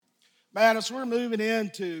Man, as we're moving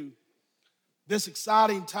into this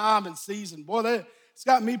exciting time and season, boy, it's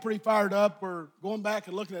got me pretty fired up. We're going back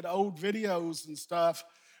and looking at old videos and stuff.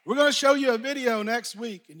 We're going to show you a video next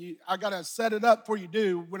week, and I got to set it up before you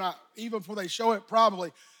do. Even before they show it,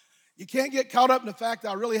 probably. You can't get caught up in the fact that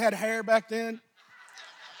I really had hair back then,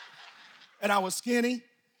 and I was skinny.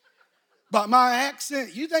 But my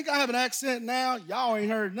accent, you think I have an accent now? Y'all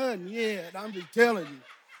ain't heard nothing yet. I'm just telling you.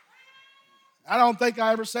 I don't think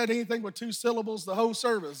I ever said anything with 2 syllables the whole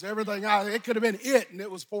service. It could have been it, and it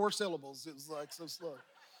was 4 syllables. It was like so slow.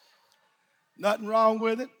 Nothing wrong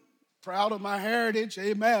with it. Proud of my heritage.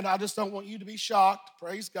 Amen. I just don't want you to be shocked.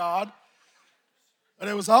 Praise God. And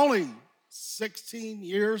it was only 16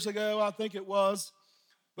 years ago, I think it was.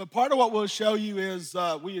 But part of what we'll show you is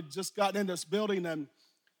we had just gotten in this building, and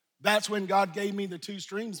that's when God gave me the 2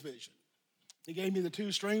 streams vision. He gave me the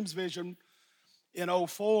 2 streams vision in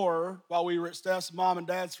 2004 while we were at Steph's mom and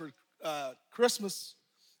dad's for Christmas.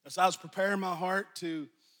 As I was preparing my heart to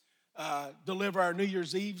deliver our New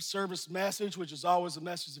Year's Eve service message, which is always a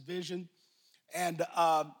message of vision. And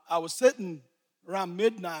I was sitting around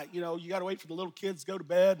midnight. You know, you got to wait for the little kids to go to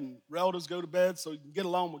bed and relatives go to bed so you can get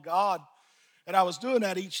along with God. And I was doing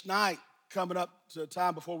that each night coming up to the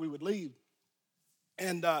time before we would leave.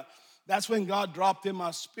 And that's when God dropped in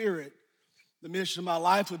my spirit the mission of my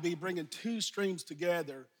life would be bringing 2 streams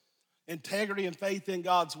together: integrity and faith in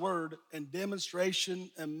God's word, and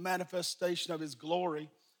demonstration and manifestation of his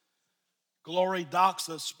glory. Glory,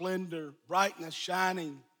 doxa, splendor, brightness,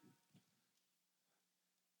 shining,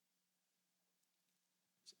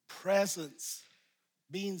 presence,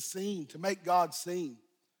 being seen, to make God seen.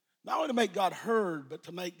 Not only to make God heard, but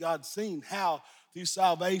to make God seen. How? Through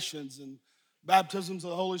salvations and baptisms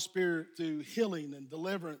of the Holy Spirit, through healing and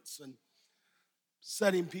deliverance and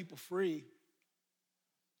setting people free.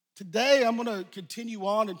 Today, I'm going to continue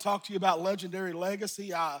on and talk to you about legendary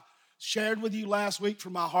legacy. I shared with you last week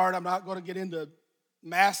from my heart. I'm not going to get into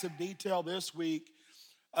massive detail this week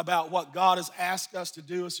about what God has asked us to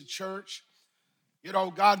do as a church. You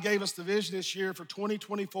know, God gave us the vision this year for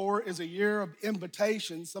 2024 is a year of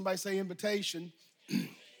invitation. Somebody say invitation.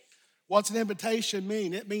 What's an invitation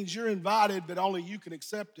mean? It means you're invited, but only you can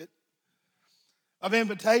accept it. Of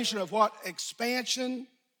invitation of what? Expansion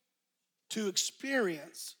to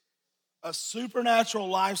experience a supernatural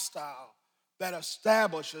lifestyle that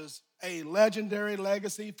establishes a legendary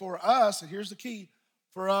legacy for us, and here's the key,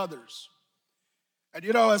 for others. And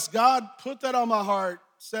you know, as God put that on my heart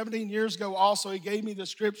 17 years ago also, he gave me the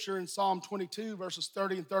scripture in Psalm 22, verses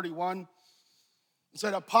 30 and 31. It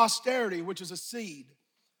said, a posterity, which is a seed,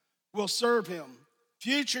 will serve him.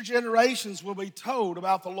 Future generations will be told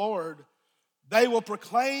about the Lord. They will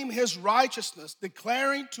proclaim his righteousness,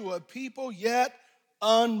 declaring to a people yet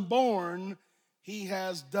unborn, he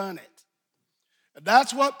has done it. And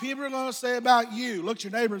that's what people are going to say about you. Look at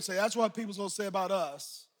your neighbor and say, that's what people's going to say about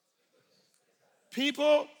us.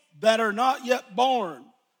 People that are not yet born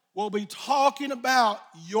will be talking about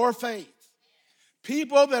your faith.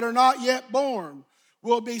 People that are not yet born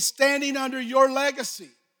will be standing under your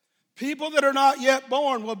legacy. People that are not yet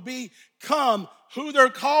born will become who they're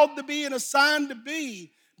called to be and assigned to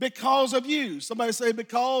be because of you. Somebody say,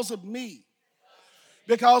 because of me.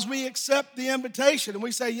 Because we accept the invitation and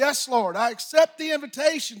we say, yes, Lord, I accept the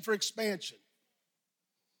invitation for expansion.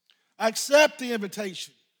 I accept the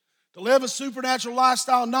invitation to live a supernatural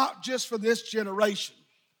lifestyle, not just for this generation,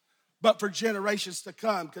 but for generations to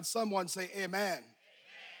come. Can someone say amen?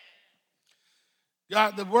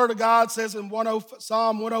 God, the word of God says in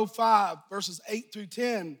Psalm 105, verses 8 through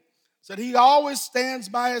 10, said he always stands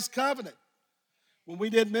by his covenant. When we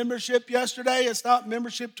did membership yesterday, it's not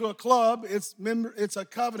membership to a club, it's a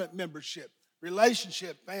covenant membership,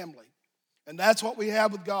 relationship, family. And that's what we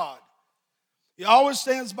have with God. He always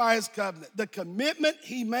stands by his covenant. The commitment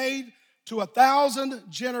he made to 1,000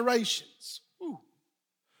 generations. Ooh.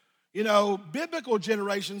 You know, biblical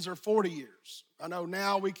generations are 40 years. I know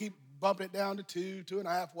now we keep bumping it down to 2,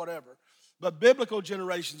 2.5, whatever. But biblical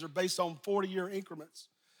generations are based on 40-year increments.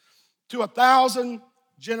 To 1,000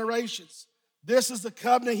 generations. This is the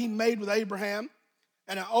covenant he made with Abraham,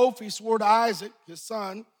 and an oath he swore to Isaac, his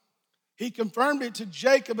son. He confirmed it to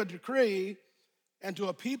Jacob, a decree, and to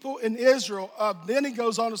a people in Israel. Then he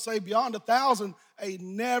goes on to say, beyond 1,000, a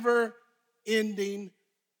never-ending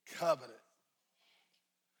covenant.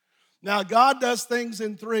 Now, God does things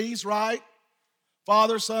in 3s, right?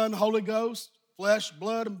 Father, Son, Holy Ghost, flesh,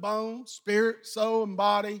 blood, and bone, spirit, soul, and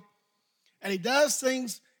body. And he does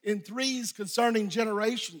things in 3s concerning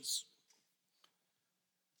generations.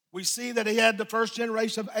 We see that he had the first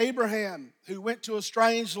generation of Abraham who went to a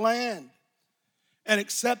strange land. and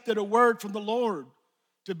accepted a word from the Lord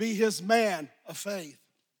to be his man of faith.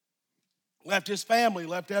 Left his family,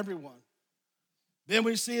 left everyone. Then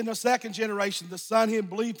we see in the second generation, the son he had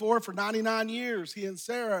believed for 99 years. He and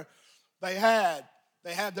Sarah, they had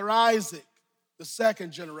their Isaac, the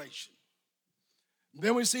second generation.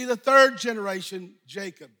 Then we see the third generation,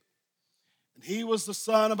 Jacob. And he was the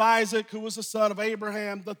son of Isaac, who was the son of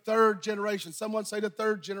Abraham, the third generation. Someone say the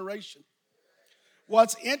third generation.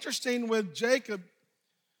 What's interesting with Jacob,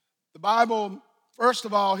 the Bible, first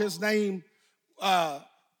of all, his name,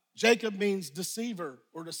 Jacob means deceiver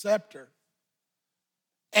or deceptor.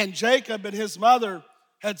 And Jacob and his mother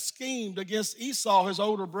had schemed against Esau, his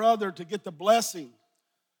older brother, to get the blessing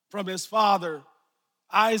from his father,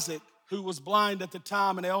 Isaac, who was blind at the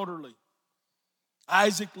time and elderly.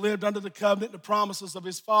 Isaac lived under the covenant and the promises of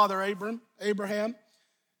his father, Abraham,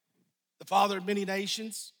 the father of many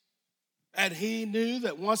nations. And he knew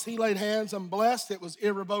that once he laid hands and blessed, it was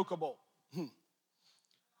irrevocable.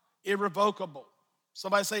 Irrevocable.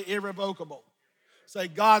 Somebody say irrevocable. Say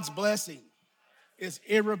God's blessing is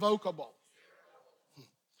irrevocable.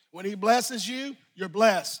 When he blesses you, you're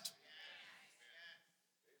blessed.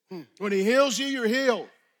 When he heals you, you're healed.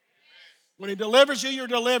 When he delivers you, you're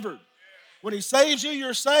delivered. When he saves you,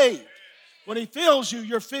 you're saved. When he fills you,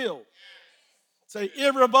 you're filled. Say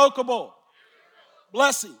irrevocable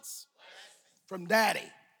blessings from Daddy.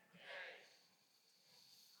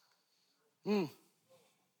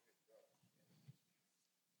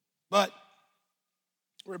 But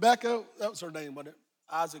Rebecca, that was her name, wasn't it?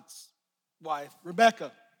 Isaac's wife,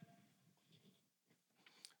 Rebecca.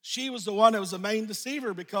 She was the one that was the main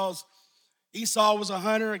deceiver because Esau was a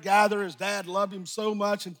hunter, a gatherer. His dad loved him so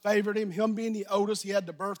much and favored him. Him being the oldest, he had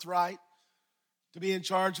the birthright to be in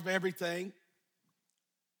charge of everything.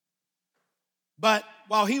 But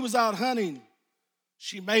while he was out hunting,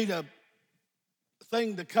 she made a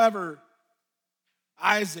thing to cover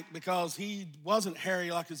Isaac because he wasn't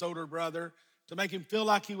hairy like his older brother, to make him feel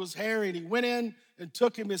like he was hairy. And he went in and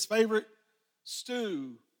took him his favorite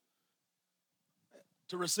stew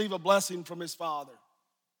to receive a blessing from his father.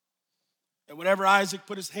 And whenever Isaac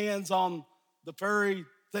put his hands on the furry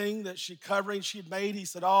thing that covering she had made, he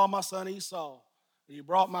said, "Oh, my son Esau, and you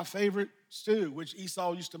brought my favorite stew," which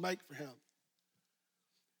Esau used to make for him.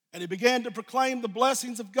 And he began to proclaim the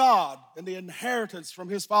blessings of God and the inheritance from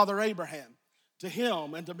his father Abraham to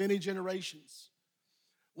him and to many generations.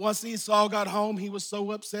 Once Esau got home, he was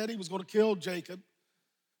so upset he was going to kill Jacob,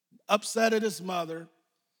 upset at his mother.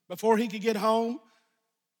 Before he could get home,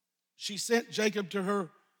 she sent Jacob to her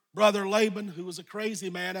brother Laban, who was a crazy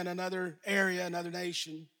man in another area, another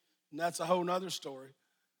nation, and that's a whole other story,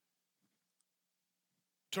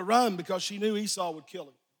 to run because she knew Esau would kill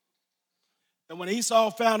him. And when Esau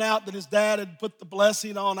found out that his dad had put the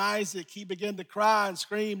blessing on Isaac, he began to cry and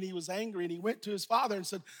scream, and he was angry, and he went to his father and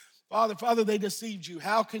said, Father, they deceived you.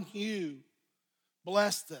 How can you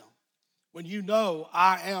bless them when you know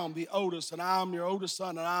I am the oldest, and I'm your oldest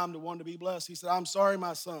son, and I'm the one to be blessed? He said, I'm sorry,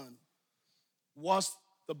 my son. Once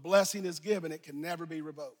the blessing is given, it can never be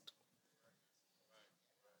revoked.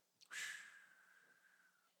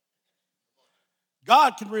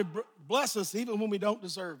 God can bless us even when we don't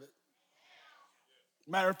deserve it.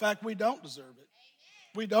 Matter of fact, we don't deserve it.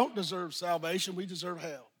 We don't deserve salvation. We deserve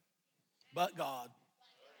hell. But God.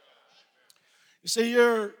 You see,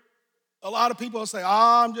 a lot of people say,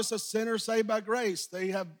 I'm just a sinner saved by grace. They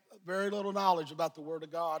have very little knowledge about the Word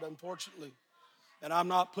of God, unfortunately. And I'm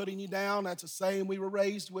not putting you down. That's a saying we were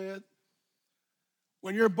raised with.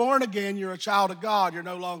 When you're born again, you're a child of God. You're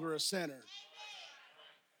no longer a sinner.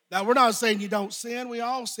 Now, we're not saying you don't sin. We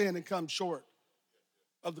all sin and come short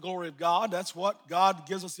of the glory of God. That's what God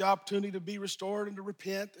gives us the opportunity to be restored and to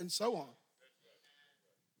repent and so on.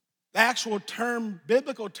 The actual term,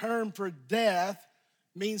 biblical term for death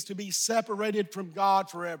means to be separated from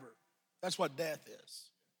God forever. That's what death is.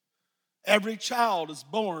 Every child is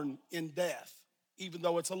born in death. Even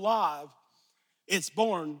though it's alive, it's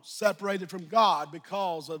born separated from God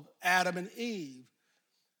because of Adam and Eve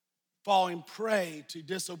falling prey to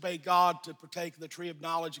disobey God to partake of the tree of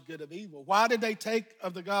knowledge of good and evil. Why did they partake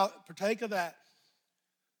of that?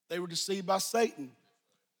 They were deceived by Satan,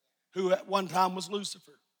 who at one time was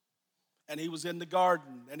Lucifer. And he was in the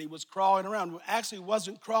garden, and he was crawling around. Actually, he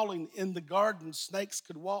wasn't crawling in the garden. Snakes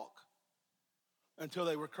could walk until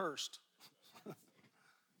they were cursed.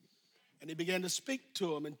 And he began to speak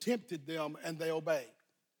to them and tempted them, and they obeyed.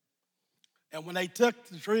 And when they took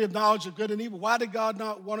the tree of knowledge of good and evil, why did God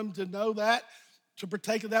not want them to know that? To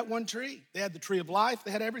partake of that one tree. They had the tree of life.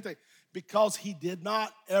 They had everything. Because he did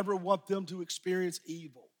not ever want them to experience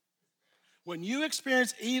evil. When you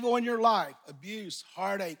experience evil in your life, abuse,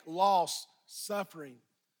 heartache, loss, suffering,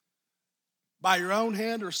 by your own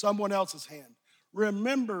hand or someone else's hand,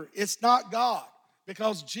 remember it's not God,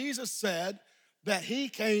 because Jesus said that he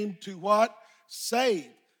came to what? Save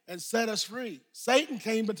and set us free. Satan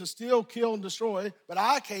came but to steal, kill, and destroy, but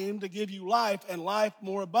I came to give you life and life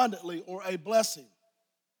more abundantly, or a blessing.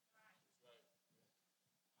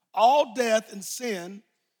 All death and sin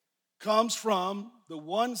comes from the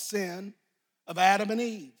one sin of Adam and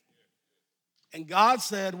Eve. And God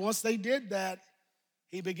said once they did that,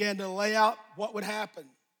 he began to lay out what would happen,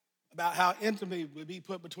 about how enmity would be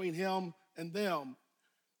put between him and them,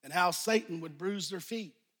 and how Satan would bruise their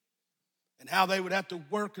feet, and how they would have to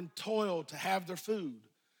work and toil to have their food,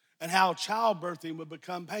 and how childbirthing would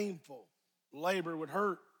become painful. Labor would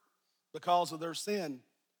hurt because of their sin.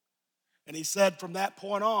 And he said from that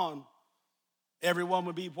point on, everyone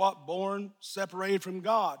would be what? Born separated from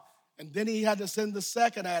God. And then he had to send the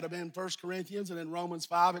second Adam in 1 Corinthians, and in Romans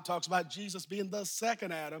 5 it talks about Jesus being the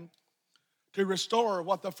second Adam to restore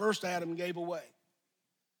what the first Adam gave away.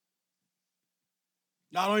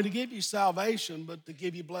 Not only to give you salvation, but to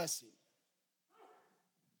give you blessing.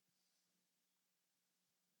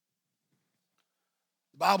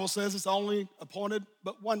 The Bible says it's only appointed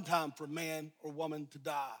but one time for man or woman to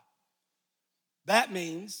die. That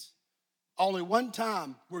means only one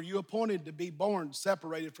time were you appointed to be born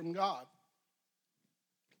separated from God.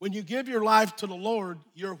 When you give your life to the Lord,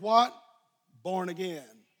 you're what? Born again.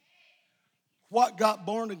 What got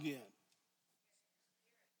born again?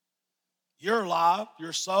 You're alive.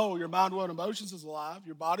 Your soul, your mind, will, and emotions is alive.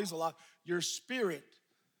 Your body's alive. Your spirit,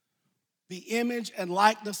 the image and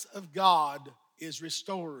likeness of God, is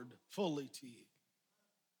restored fully to you.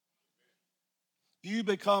 You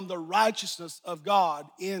become the righteousness of God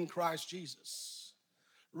in Christ Jesus.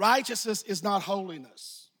 Righteousness is not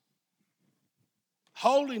holiness.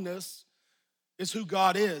 Holiness is who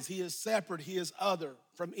God is. He is separate. He is other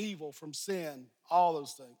from evil, from sin, all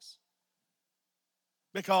those things.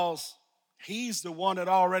 Because he's the one that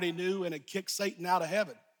already knew and had kicked Satan out of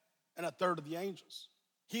heaven and a third of the angels.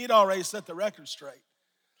 He had already set the record straight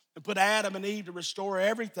and put Adam and Eve to restore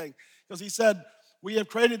everything. Because he said, we have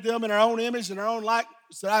created them in our own image and our own likeness.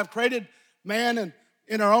 So I've created man and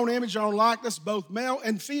in our own image, our own likeness, both male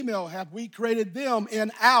and female have we created them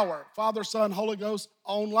in our Father, Son, Holy Ghost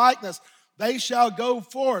own likeness. They shall go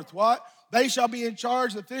forth. What? They shall be in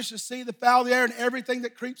charge of the fish of the sea, the fowl of the air, and everything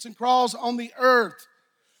that creeps and crawls on the earth.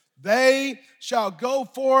 They shall go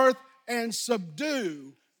forth and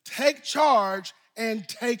subdue, take charge, and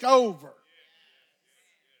take over.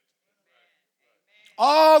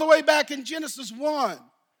 All the way back in Genesis 1,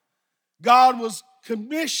 God was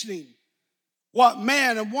commissioning what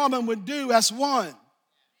man and woman would do as one.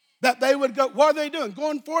 That they would go, what are they doing?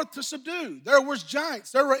 Going forth to subdue. There was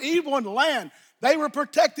giants. There were evil in the land. They were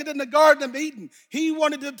protected in the Garden of Eden. He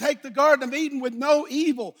wanted to take the Garden of Eden with no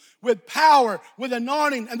evil, with power, with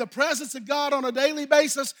anointing, and the presence of God on a daily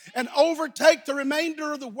basis, and overtake the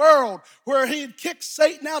remainder of the world where he had kicked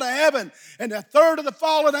Satan out of heaven, and a third of the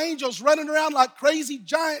fallen angels running around like crazy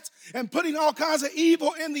giants and putting all kinds of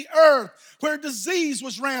evil in the earth, where disease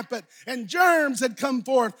was rampant and germs had come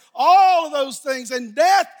forth, all of those things, and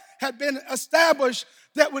death had been established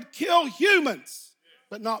that would kill humans,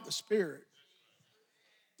 but not the spirit.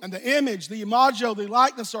 And the image, the imago, the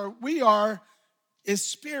likeness is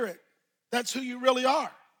spirit. That's who you really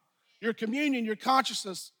are. Your communion, your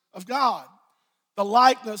consciousness of God, the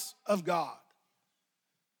likeness of God.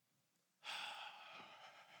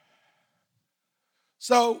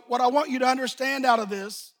 So what I want you to understand out of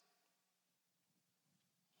this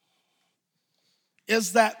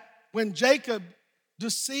is that when Jacob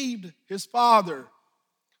deceived his father,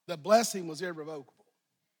 the blessing was irrevocable.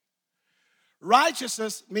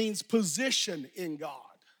 Righteousness means position in God.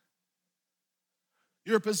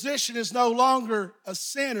 Your position is no longer a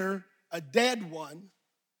sinner, a dead one.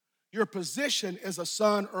 Your position is a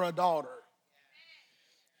son or a daughter.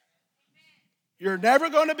 You're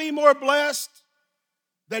never going to be more blessed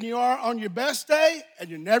than you are on your best day,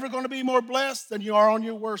 and you're never going to be more blessed than you are on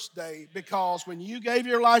your worst day, because when you gave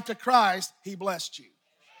your life to Christ, he blessed you.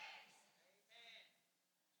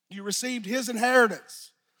 You received his inheritance.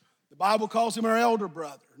 The Bible calls him our elder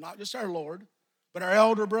brother, not just our Lord, but our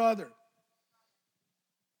elder brother.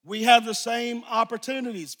 We have the same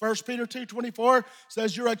opportunities. 1 Peter 2:24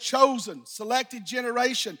 says you're a chosen, selected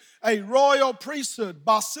generation, a royal priesthood,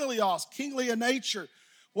 basileos, kingly in nature.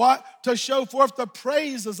 What? To show forth the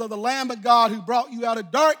praises of the Lamb of God who brought you out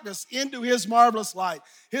of darkness into his marvelous light.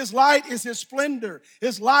 His light is his splendor.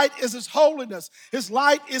 His light is his holiness. His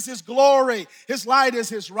light is his glory. His light is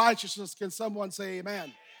his righteousness. Can someone say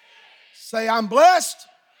amen? Say, I'm blessed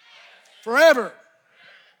forever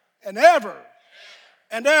and ever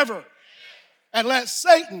and ever. And let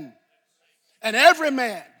Satan and every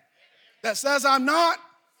man that says I'm not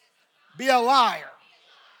be a liar,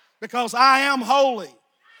 because I am holy.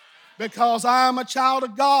 Because I am a child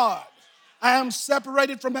of God. I am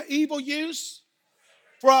separated from an evil use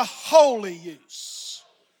for a holy use,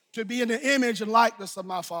 to be in the image and likeness of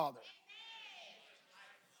my Father.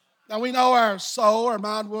 Now we know our soul, our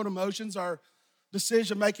mind, will, and emotions, our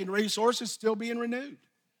decision-making resources still being renewed.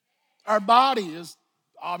 Our body is,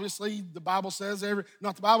 obviously, the Bible says,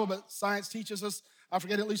 not the Bible, but science teaches us, I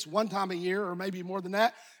forget, at least one time a year, or maybe more than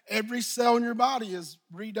that, every cell in your body is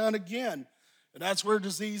redone again. And that's where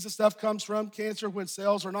disease and stuff comes from, cancer, when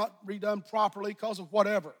cells are not redone properly because of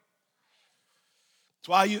whatever. That's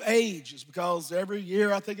why you age, is because every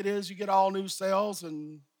year, I think it is, you get all new cells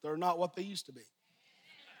and they're not what they used to be.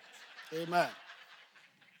 Amen.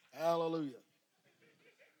 Hallelujah.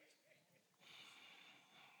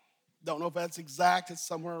 Don't know if that's exact. It's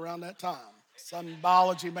somewhere around that time. Some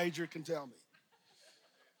biology major can tell me.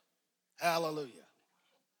 Hallelujah.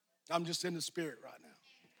 I'm just in the spirit right now.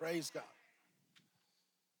 Praise God.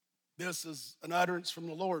 This is an utterance from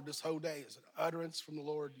the Lord. This whole day is an utterance from the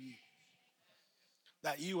Lord to you.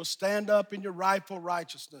 That you will stand up in your rightful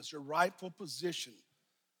righteousness, your rightful position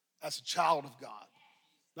as a child of God.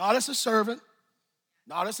 Not as a servant,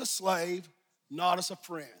 not as a slave, not as a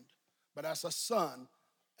friend, but as a son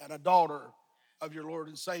and a daughter of your Lord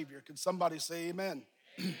and Savior. Can somebody say amen?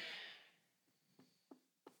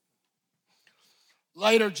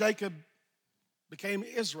 Later, Jacob became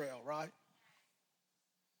Israel, right?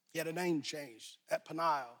 He had a name change at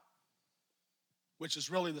Peniel, which is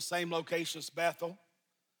really the same location as Bethel.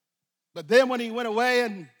 But then when he went away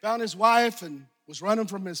and found his wife and was running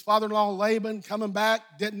from his father-in-law Laban, coming back,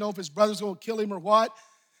 didn't know if his brother's going to kill him or what,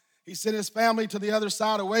 he sent his family to the other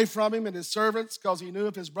side away from him and his servants, because he knew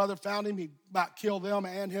if his brother found him, he might kill them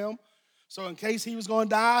and him. So in case he was going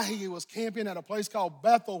to die, he was camping at a place called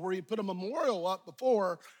Bethel, where he put a memorial up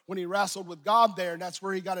before when he wrestled with God there, and that's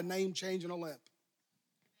where he got a name change and a limp.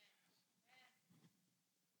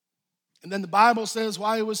 And then the Bible says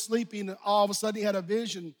while he was sleeping, all of a sudden he had a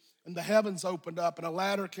vision, and the heavens opened up, and a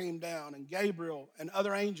ladder came down, and Gabriel and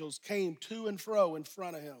other angels came to and fro in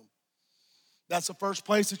front of him. That's the first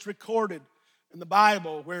place it's recorded in the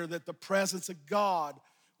Bible where that the presence of God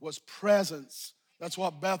was presence. That's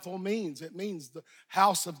what Bethel means. It means the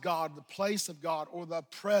house of God, the place of God, or the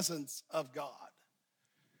presence of God.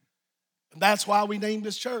 And that's why we named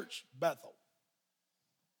this church Bethel.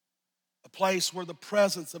 A place where the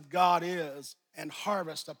presence of God is, and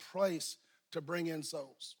Harvest, a place to bring in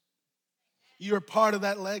souls. You're part of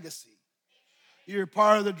that legacy. You're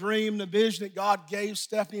part of the dream, the vision that God gave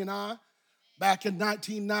Stephanie and I back in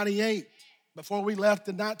 1998, before we left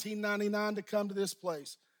in 1999 to come to this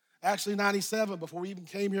place. Actually, 97, before we even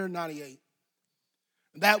came here in 98.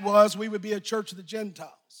 And that was, we would be a church of the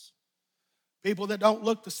Gentiles. People that don't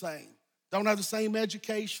look the same, don't have the same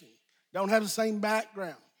education, don't have the same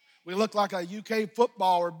background. We look like a UK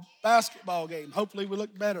football or basketball game. Hopefully we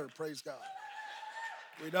look better, praise God.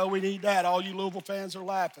 We know we need that. All you Louisville fans are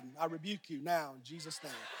laughing. I rebuke you now in Jesus'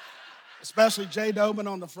 name. Especially Jay Doman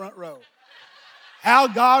on the front row. How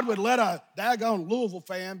God would let a daggone Louisville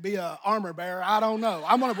fan be an armor bearer, I don't know.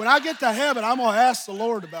 When I get to heaven, I'm going to ask the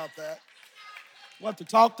Lord about that. We'll have to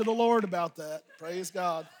talk to the Lord about that. Praise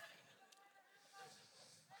God.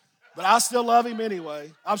 But I still love him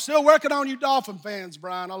anyway. I'm still working on you Dolphin fans,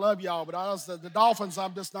 Brian. I love y'all. But the Dolphins,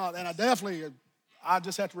 I'm just not. And I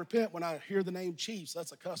just have to repent when I hear the name Chiefs.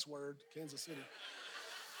 That's a cuss word, Kansas City.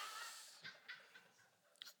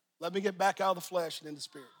 Let me get back out of the flesh and in the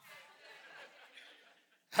spirit.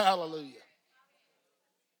 Hallelujah.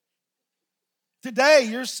 Today,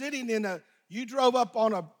 you're sitting you drove up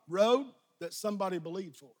on a road that somebody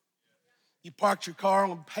believed for. You parked your car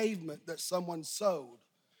on pavement that someone sowed,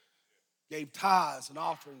 gave tithes and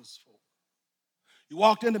offerings for. You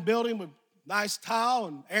walked in the building with nice tile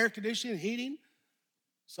and air conditioning and heating.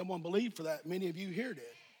 Someone believed for that. Many of you here did.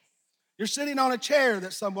 You're sitting on a chair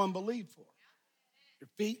that someone believed for. Your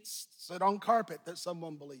feet sit on carpet that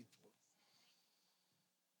someone believed for.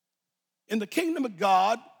 In the kingdom of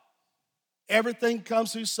God, everything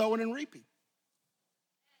comes through sowing and reaping.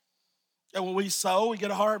 And when we sow, we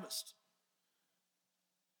get a harvest.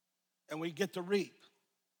 And we get to reap.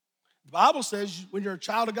 The Bible says when you're a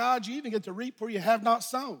child of God, you even get to reap where you have not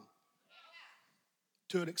sown,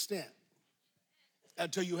 to an extent,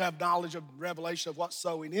 until you have knowledge of revelation of what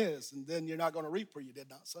sowing is, and then you're not going to reap where you did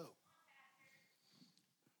not sow.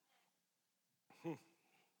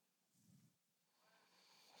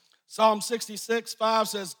 Psalm 66:5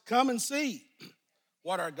 says, come and see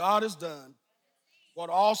what our God has done, what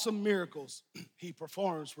awesome miracles he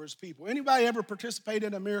performs for his people. Anybody ever participate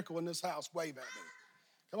in a miracle in this house? Wave at me.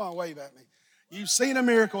 Come on, wave at me. You've seen a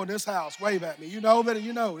miracle in this house. Wave at me. You know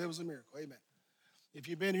it was a miracle. Amen. If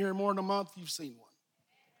you've been here more than a month, you've seen one.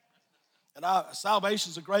 And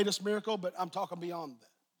salvation is the greatest miracle, but I'm talking beyond that.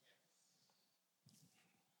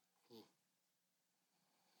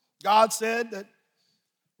 God said that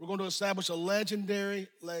we're going to establish a legendary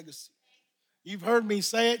legacy. You've heard me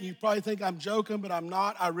say it, and you probably think I'm joking, but I'm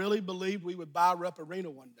not. I really believe we would buy Rupp Arena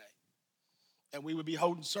one day, and we would be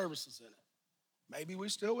holding services in it. Maybe we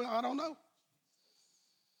still will, I don't know.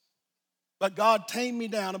 But God tamed me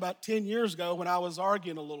down about 10 years ago when I was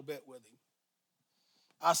arguing a little bit with him.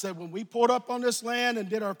 I said, when we pulled up on this land and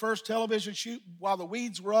did our first television shoot while the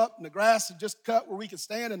weeds were up and the grass had just cut where we could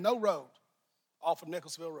stand and no road off of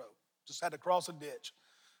Nicholsville Road. Just had to cross a ditch.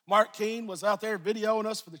 Mark Keene was out there videoing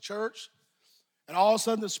us for the church. And all of a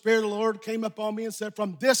sudden the Spirit of the Lord came up on me and said,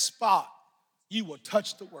 from this spot, you will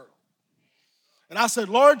touch the world. And I said,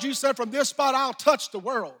 Lord, you said from this spot, I'll touch the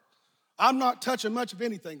world. I'm not touching much of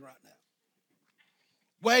anything right now.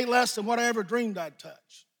 Way less than what I ever dreamed I'd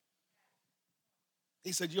touch.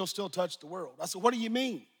 He said, you'll still touch the world. I said, what do you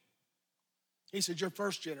mean? He said, you're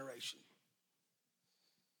first generation.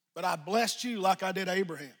 But I blessed you like I did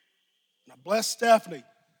Abraham. And I blessed Stephanie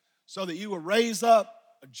so that you will raise up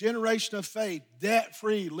a generation of faith,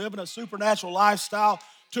 debt-free, living a supernatural lifestyle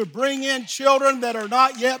to bring in children that are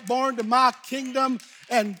not yet born to my kingdom.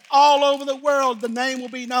 And all over the world, the name will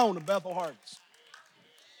be known of Bethel Harvest.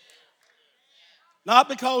 Not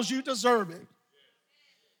because you deserve it,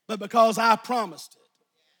 but because I promised it.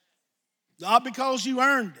 Not because you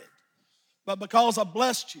earned it, but because I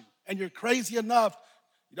blessed you. And you're crazy enough.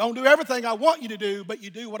 You don't do everything I want you to do, but you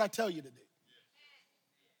do what I tell you to do.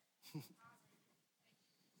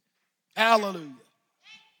 Hallelujah.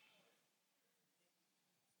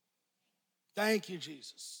 Thank you,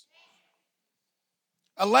 Jesus.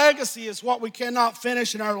 A legacy is what we cannot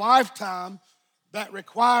finish in our lifetime that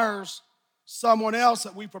requires someone else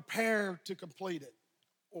that we prepare to complete it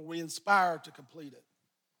or we inspire to complete it.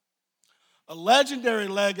 A legendary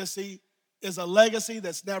legacy is a legacy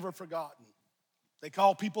that's never forgotten. They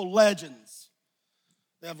call people legends.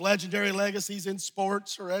 They have legendary legacies in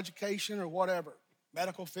sports or education or whatever,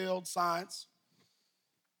 medical field, science.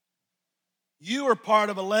 You are part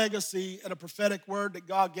of a legacy and a prophetic word that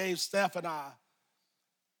God gave Steph and I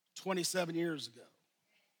 27 years ago.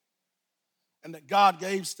 And that God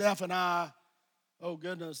gave Steph and I,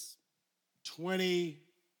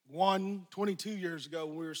 22 years ago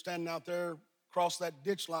when we were standing out there across that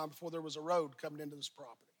ditch line before there was a road coming into this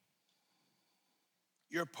property.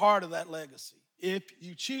 You're part of that legacy. If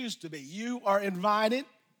you choose to be, you are invited.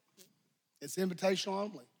 It's invitational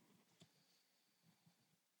only.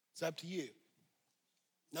 It's up to you.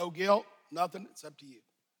 No guilt, nothing, it's up to you.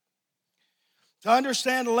 To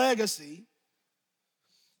understand a legacy,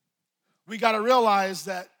 we got to realize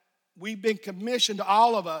that we've been commissioned,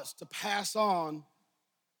 all of us, to pass on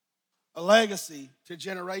a legacy to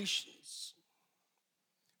generations.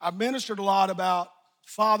 I've ministered a lot about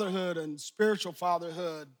fatherhood and spiritual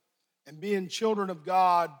fatherhood and being children of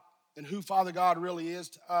God and who Father God really is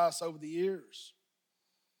to us over the years.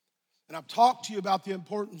 And I've talked to you about the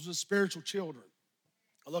importance of spiritual children.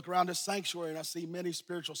 I look around this sanctuary and I see many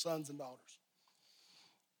spiritual sons and daughters.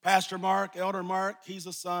 Pastor Mark, Elder Mark, he's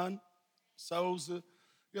a son. So's,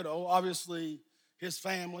 obviously his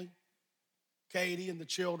family, Katie and the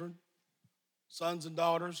children, sons and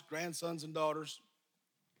daughters, grandsons and daughters.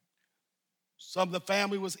 Some of the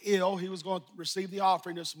family was ill. He was going to receive the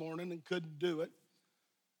offering this morning and couldn't do it.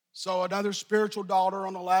 So another spiritual daughter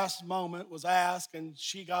on the last moment was asked, and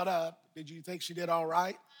she got up. Did you think she did all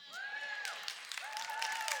right?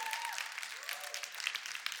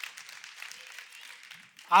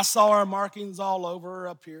 I saw her markings all over her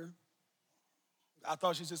up here. I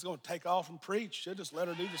thought she was just going to take off and preach. She'll just let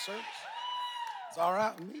her do the service. It's all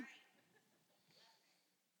right with me.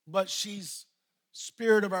 But she's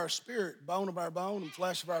spirit of our spirit, bone of our bone, and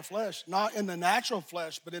flesh of our flesh. Not in the natural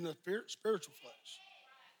flesh, but in the spiritual flesh.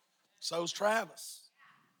 So's Travis.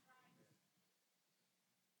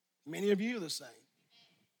 Many of you are the same.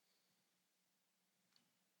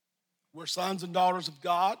 We're sons and daughters of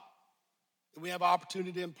God. And we have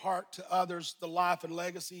opportunity to impart to others the life and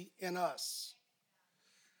legacy in us.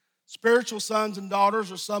 Spiritual sons and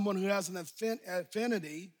daughters are someone who has an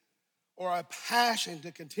affinity or a passion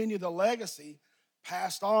to continue the legacy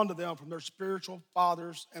passed on to them from their spiritual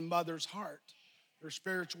father's and mother's heart, their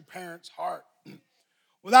spiritual parents' heart.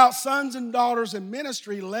 Without sons and daughters in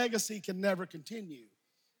ministry, legacy can never continue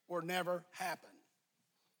or never happen.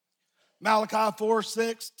 Malachi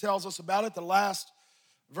 4:6 tells us about it, the last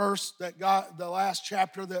verse that the last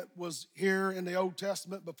chapter that was here in the Old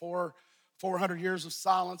Testament before 400 years of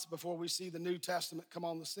silence before we see the New Testament come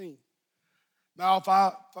on the scene.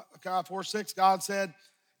 Malachi 4:6, God said,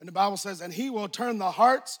 and the Bible says, and he will turn the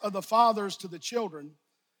hearts of the fathers to the children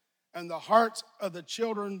and the hearts of the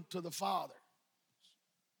children to the fathers.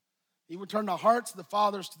 He would turn the hearts of the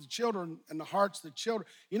fathers to the children and the hearts of the children.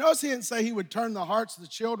 You notice he didn't say he would turn the hearts of the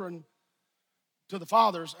children to the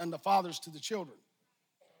fathers and the fathers to the children.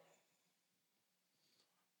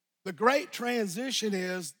 The great transition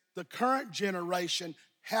is the current generation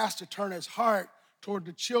has to turn his heart toward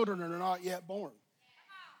the children that are not yet born.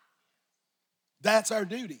 That's our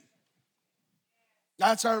duty.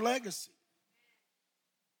 That's our legacy.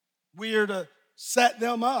 We are to set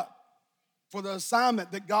them up for the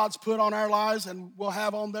assignment that God's put on our lives and will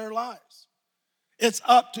have on their lives. It's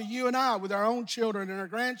up to you and I with our own children and our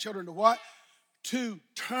grandchildren to what? To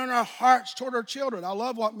turn our hearts toward our children. I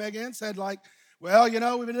love what Megan said, like, well,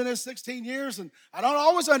 we've been doing this 16 years, and I don't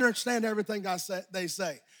always understand everything they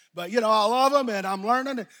say. But, I love them, and I'm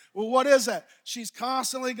learning. Well, what is that? She's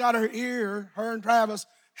constantly got her ear, her and Travis,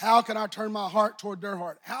 how can I turn my heart toward their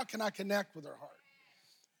heart? How can I connect with their heart?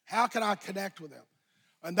 How can I connect with them?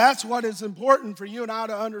 And that's what is important for you and I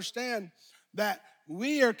to understand, that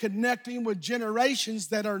we are connecting with generations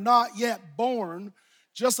that are not yet born.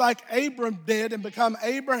 Just like Abram did and become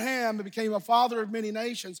Abraham and became a father of many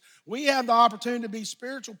nations, we have the opportunity to be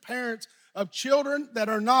spiritual parents of children that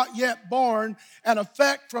are not yet born and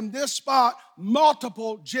affect from this spot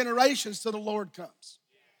multiple generations till the Lord comes.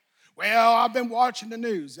 Well, I've been watching the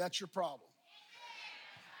news. That's your problem.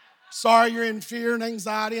 Sorry you're in fear and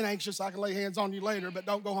anxiety and anxious. I can lay hands on you later, but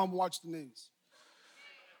don't go home and watch the news.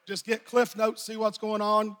 Just get Cliff Notes, see what's going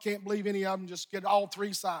on. Can't believe any of them. Just get all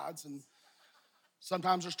three sides, and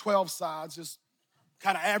sometimes there's 12 sides. Just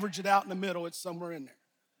kind of average it out in the middle. It's somewhere in there.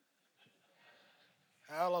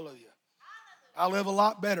 Hallelujah. I live a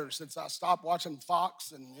lot better since I stopped watching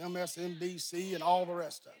Fox and MSNBC and all the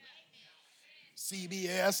rest of it.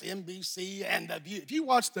 CBS, NBC, and The View. If you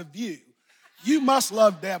watch The View, you must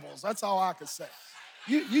love devils. That's all I can say.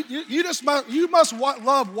 You must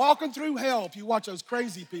love walking through hell if you watch those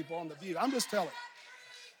crazy people on The View. I'm just telling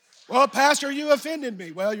you. Well, Pastor, you offended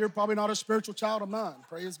me. Well, you're probably not a spiritual child of mine.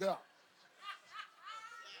 Praise God.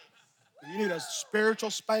 You need a spiritual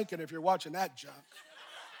spanking if you're watching that junk.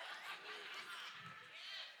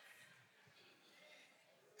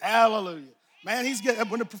 Hallelujah. Man,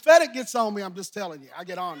 when the prophetic gets on me, I'm just telling you, I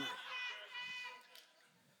get on you.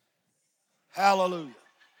 Hallelujah.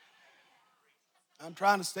 I'm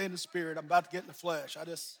trying to stay in the spirit. I'm about to get in the flesh. I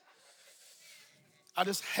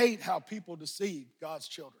just hate how people deceive God's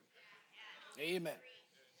children. Amen.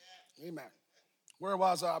 Amen. Where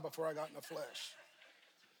was I before I got in the flesh?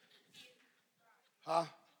 Huh?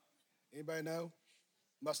 Anybody know?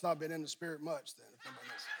 Must not have been in the spirit much then. If nobody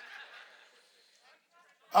knows.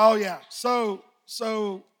 Oh, yeah. So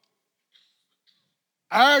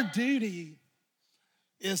our duty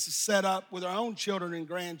is to set up with our own children and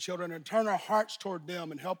grandchildren and turn our hearts toward them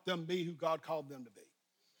and help them be who God called them to be.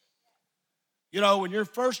 When you're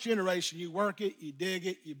first generation, you work it, you dig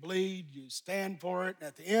it, you bleed, you stand for it. And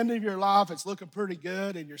at the end of your life, it's looking pretty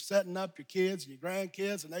good, and you're setting up your kids and your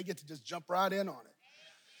grandkids, and they get to just jump right in on it.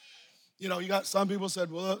 You got some people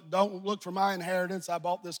said, well, don't look for my inheritance. I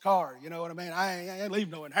bought this car. You know what I mean? I ain't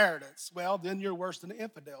leave no inheritance. Well, then you're worse than the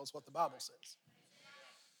infidel is what the Bible says.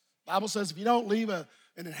 The Bible says if you don't leave an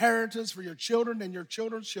inheritance for your children and your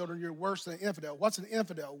children's children, you're worse than an infidel. What's an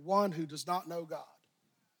infidel? One who does not know God.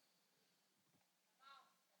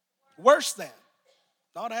 Worse than.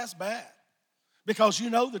 Not as bad. Because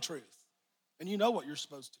you know the truth. And you know what you're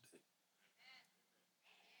supposed to do.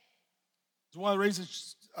 It's one of the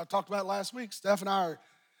reasons I talked about last week. Steph and I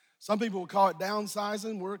some people would call it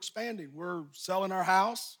downsizing. We're expanding. We're selling our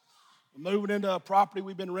house. We're moving into a property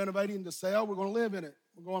we've been renovating to sell. We're going to live in it.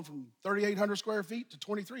 We're going from 3,800 square feet to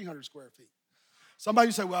 2,300 square feet.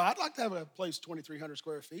 Somebody say, well, I'd like to have a place 2,300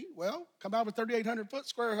 square feet. Well, come out with a 3,800 foot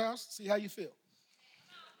square house, see how you feel.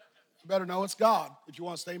 You better know it's God if you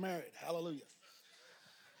want to stay married. Hallelujah.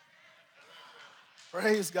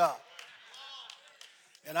 Praise God.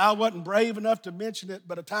 And I wasn't brave enough to mention it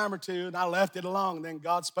but a time or two, and I left it alone. And then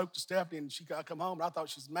God spoke to Stephanie, and she got come home, and I thought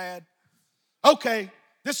she was mad. Okay,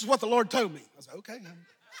 this is what the Lord told me. I said, okay.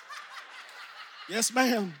 Yes,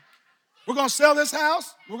 ma'am. We're going to sell this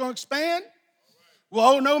house. We're going to expand. We'll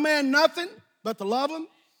owe no man nothing but to love him,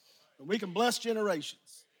 and we can bless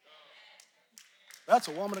generations. That's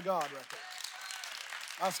a woman of God right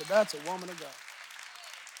there. I said, that's a woman of God.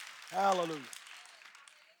 Hallelujah.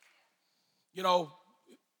 You know,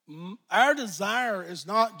 our desire is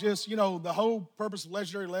not just, you know, the whole purpose of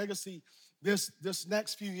Legendary Legacy this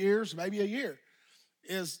next few years, maybe a year,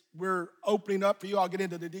 is we're opening up for you. I'll get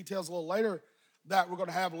into the details a little later, that we're going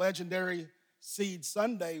to have Legendary Seed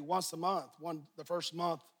Sunday once a month, the first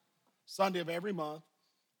month, Sunday of every month.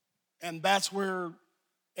 And that's where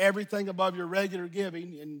everything above your regular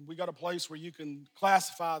giving, and we got a place where you can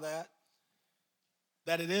classify that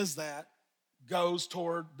it is that, goes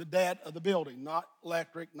toward the debt of the building, not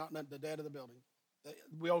electric, not the debt of the building.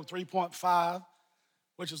 We owe 3.5,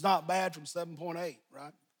 which is not bad from 7.8,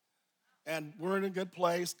 right? And we're in a good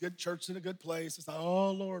place, good church in a good place. It's like,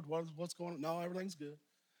 oh, Lord, what's going on? No, everything's good.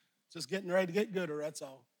 Just getting ready to get gooder, that's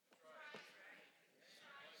all.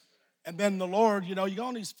 And then the Lord, you know, you go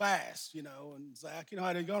on these fasts, you know, and Zach, you know, how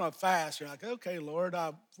you go on a fast. You're like, okay, Lord,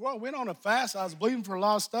 I went on a fast. I was believing for a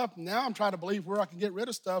lot of stuff. And now I'm trying to believe where I can get rid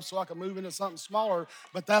of stuff so I can move into something smaller.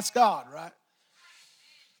 But that's God, right?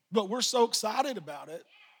 But we're so excited about it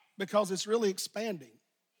because it's really expanding.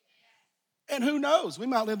 And who knows? We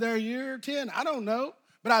might live there a year or 10. I don't know.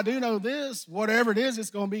 But I do know this. Whatever it is, it's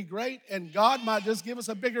going to be great. And God might just give us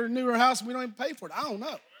a bigger, newer house and we don't even pay for it. I don't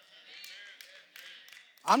know.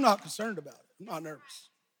 I'm not concerned about it. I'm not nervous.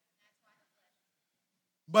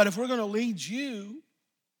 But if we're going to lead you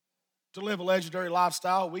to live a legendary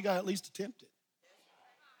lifestyle, we got to at least attempt it.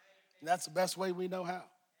 And that's the best way we know how.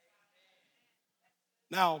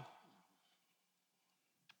 Now,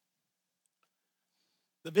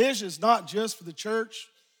 the vision is not just for the church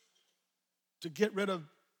to get rid of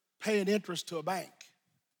paying interest to a bank.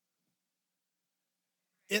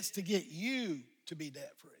 It's to get you to be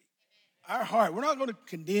debt-free. Our heart, we're not going to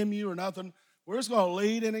condemn you or nothing. We're just going to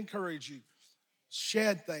lead and encourage you.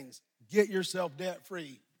 Shed things. Get yourself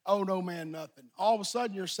debt-free. Owe no man nothing. All of a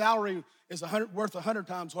sudden, your salary is worth 100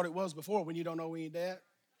 times what it was before when you don't owe any debt.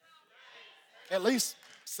 At least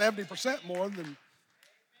 70% more than.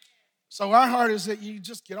 So our heart is that you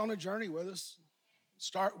just get on a journey with us.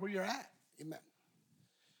 Start where you're at. Amen.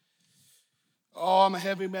 Oh, I'm a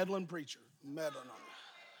heavy meddling preacher. Meddling on it.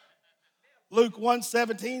 Luke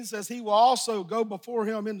 1:17 says, he will also go before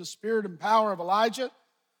him in the spirit and power of Elijah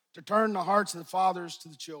to turn the hearts of the fathers to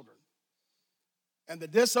the children, and the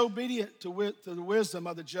disobedient to the wisdom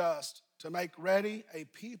of the just, to make ready a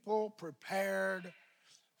people prepared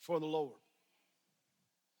for the Lord.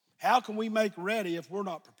 How can we make ready if we're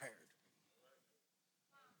not prepared?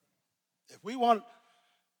 If we want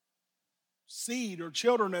seed or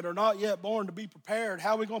children that are not yet born to be prepared,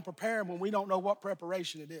 how are we going to prepare them when we don't know what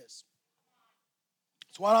preparation it is?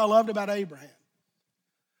 It's what I loved about Abraham.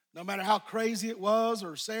 No matter how crazy it was,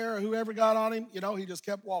 or Sarah, whoever got on him, you know, he just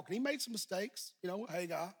kept walking. He made some mistakes. You know, hey,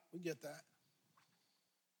 God, we get that.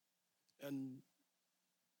 And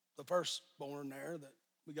the firstborn there that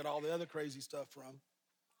we got all the other crazy stuff from.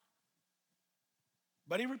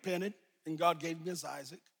 But he repented, and God gave him his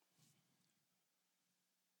Isaac.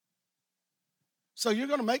 So you're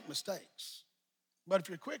going to make mistakes. But if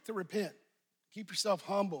you're quick to repent, keep yourself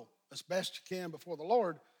humble as best you can before the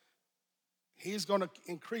Lord, he's going to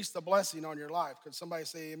increase the blessing on your life. Could somebody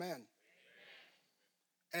say amen? Amen?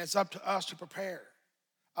 And it's up to us to prepare.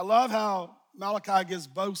 I love how Malachi gives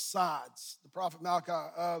both sides, the prophet Malachi,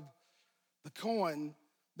 of the coin,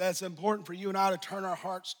 that's important for you and I to turn our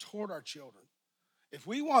hearts toward our children. If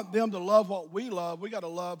we want them to love what we love, we got to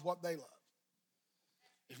love what they love.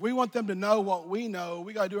 If we want them to know what we know,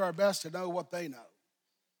 we got to do our best to know what they know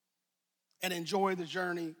and enjoy the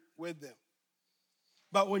journey with them.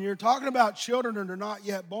 But when you're talking about children that are not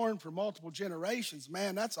yet born for multiple generations,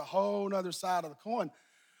 man, that's a whole other side of the coin.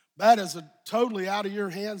 That is totally out of your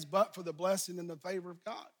hands, but for the blessing and the favor of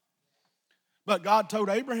God. But God told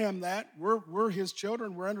Abraham that. We're his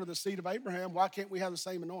children. We're under the seed of Abraham. Why can't we have the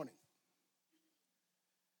same anointing?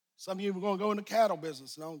 Some of you are going to go in the cattle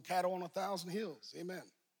business and own cattle on 1,000 hills. Amen.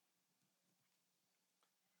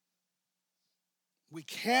 We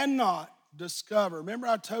cannot discover. Remember,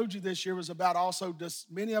 I told you this year was about also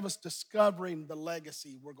many of us discovering the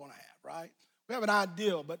legacy we're going to have, right? We have an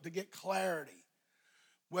ideal, but to get clarity.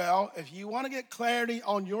 Well, if you want to get clarity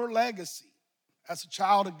on your legacy as a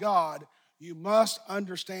child of God, you must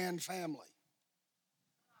understand family.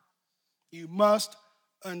 You must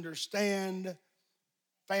understand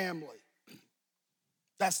family.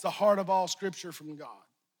 That's the heart of all scripture from God.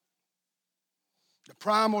 The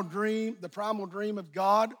primal dream of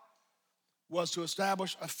God was to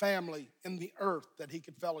establish a family in the earth that he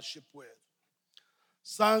could fellowship with.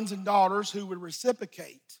 Sons and daughters who would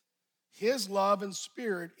reciprocate his love and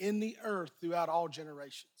spirit in the earth throughout all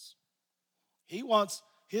generations. He wants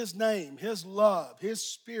his name, his love, his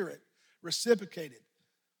spirit reciprocated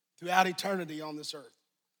throughout eternity on this earth.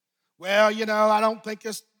 Well, I don't think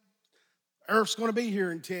this earth's going to be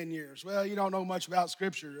here in 10 years. Well, you don't know much about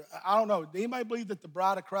Scripture. I don't know. Do anybody believe that the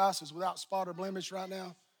bride of Christ is without spot or blemish right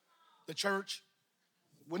now? The church?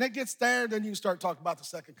 When it gets there, then you can start talking about the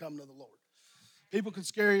second coming of the Lord. People can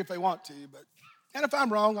scare you if they want to, and if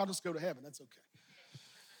I'm wrong, I'll just go to heaven. That's okay.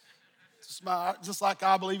 Just like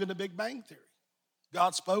I believe in the Big Bang Theory.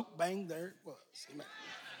 God spoke, bang, there it was. Amen.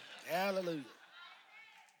 Hallelujah.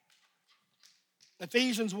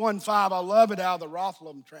 Ephesians 1:5, I love it out of the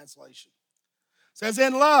Rothlam translation. It says,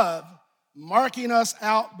 in love, marking us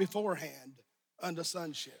out beforehand unto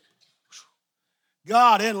sonship.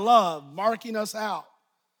 God in love, marking us out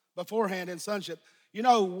beforehand in sonship.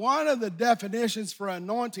 One of the definitions for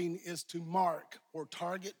anointing is to mark or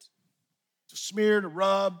target, to smear, to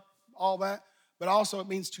rub, all that. But also it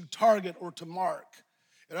means to target or to mark.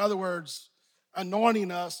 In other words, anointing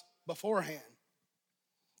us beforehand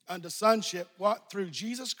unto sonship, what? Through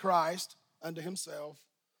Jesus Christ unto himself.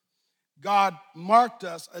 God marked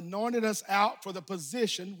us, anointed us out for the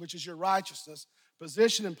position, which is your righteousness,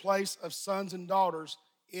 position and place of sons and daughters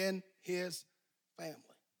in his family.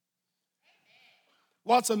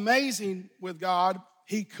 What's amazing with God,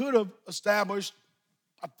 he could have established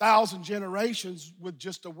 1,000 generations with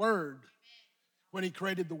just a word when he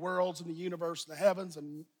created the worlds and the universe and the heavens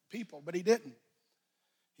and people, but he didn't.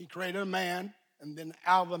 He created a man, and then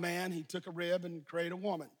out of a man, he took a rib and created a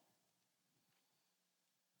woman.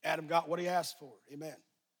 Adam got what he asked for, amen.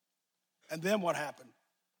 And then what happened?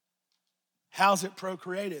 How's it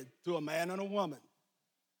procreated? Through a man and a woman,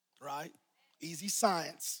 right? Easy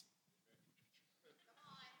science.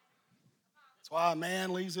 That's why a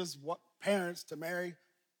man leaves his parents to marry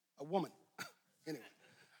a woman. Anyway,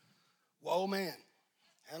 whoa, man.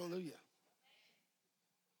 Hallelujah.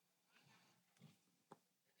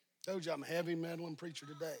 Told you I'm a heavy meddling preacher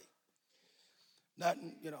today.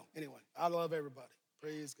 Nothing, anyway, I love everybody.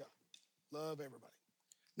 Praise God. Love everybody.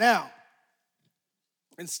 Now,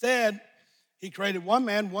 instead, he created one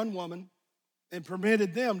man, one woman, and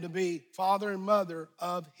permitted them to be father and mother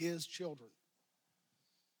of his children.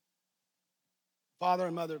 Father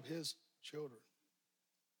and mother of his children.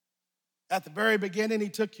 At the very beginning, he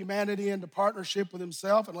took humanity into partnership with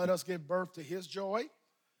himself and let us give birth to his joy,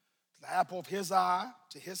 to the apple of his eye,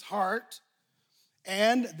 to his heart.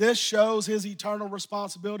 And this shows his eternal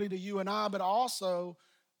responsibility to you and I, but also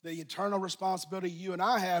the eternal responsibility you and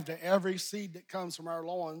I have to every seed that comes from our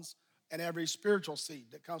loins and every spiritual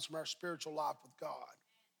seed that comes from our spiritual life with God.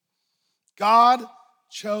 God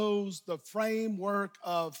chose the framework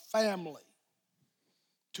of family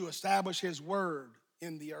to establish his word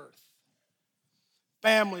in the earth.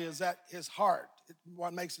 Family is at his heart,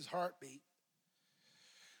 what makes his heart beat.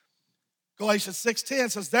 Galatians 6:10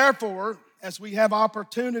 says, therefore, as we have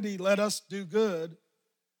opportunity, let us do good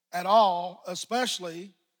at all,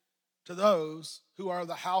 especially to those who are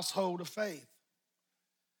the household of faith.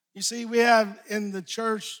 You see, we have in the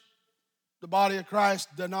church, the body of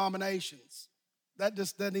Christ, denominations. That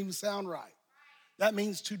just doesn't even sound right. That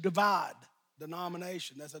means to divide.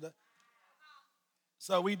 Denomination.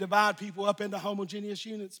 So we divide people up into homogeneous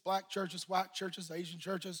units, black churches, white churches, Asian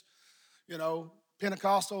churches,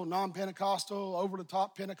 Pentecostal, non-Pentecostal,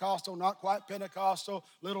 over-the-top Pentecostal, not quite Pentecostal,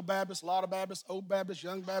 little Baptist, a lot of Baptists, old Baptist,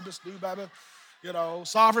 young Baptist, new Baptist,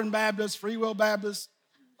 sovereign Baptist, free will Baptist.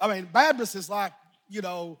 Baptist is like,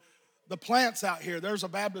 the plants out here. There's a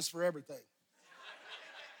Baptist for everything.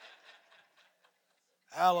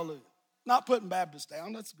 Hallelujah. Not putting Baptist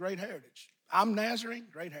down. That's great heritage. I'm Nazarene,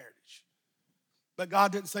 great heritage. But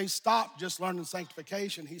God didn't say stop just learning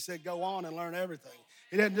sanctification. He said go on and learn everything.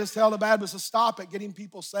 He didn't just tell the Baptists to stop at getting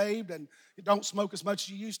people saved and don't smoke as much as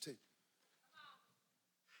you used to.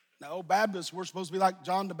 No, Baptists, we're supposed to be like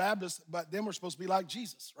John the Baptist, but then we're supposed to be like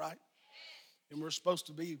Jesus, right? And we're supposed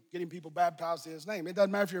to be getting people baptized in his name. It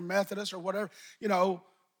doesn't matter if you're Methodist or whatever.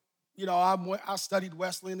 I studied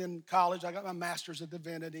Wesleyan in college. I got my master's of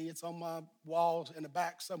divinity. It's on my wall in the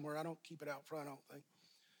back somewhere. I don't keep it out front, I don't think.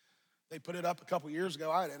 They put it up a couple years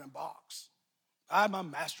ago. I had it in a box. I have my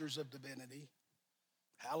master's of divinity.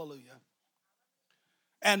 Hallelujah.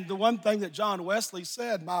 And the one thing that John Wesley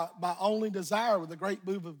said, my only desire with the great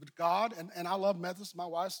move of God, and I love Methodist, my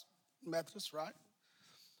wife's Methodist, right,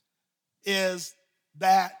 is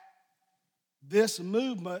that this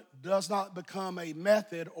movement does not become a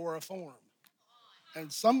method or a form.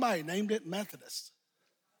 And somebody named it Methodist.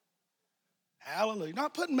 Hallelujah.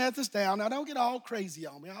 Not putting Methodists down. Now, don't get all crazy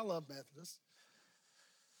on me. I love Methodists.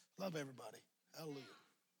 Love everybody. Hallelujah.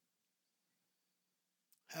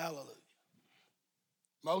 Hallelujah.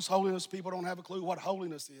 Most holiness people don't have a clue what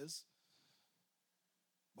holiness is.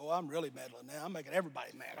 Boy, I'm really meddling now. I'm making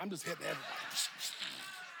everybody mad. I'm just hitting everybody.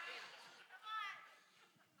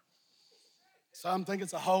 Some think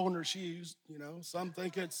it's a hole in their shoes, you know. Some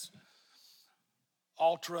think it's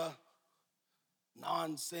ultra,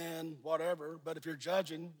 non-sin, whatever. But if you're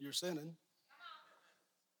judging, you're sinning.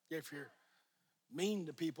 If you're mean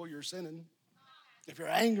to people, you're sinning. If you're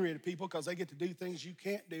angry at people because they get to do things you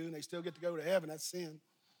can't do and they still get to go to heaven, that's sin.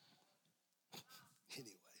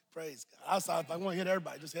 Anyway, praise God. I saw if I want to hit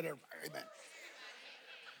everybody, just hit everybody. Amen.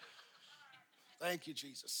 Thank you,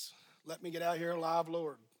 Jesus. Let me get out here alive,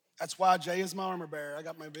 Lord. That's why Jay is my armor bearer. I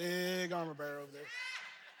got my big armor bearer over there.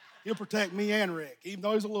 He'll protect me and Rick, even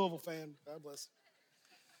though he's a Louisville fan. God bless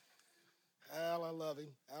him. Hell, I love him.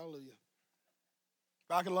 Hallelujah.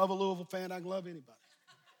 If I can love a Louisville fan, I can love anybody.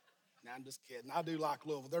 Now, I'm just kidding. I do like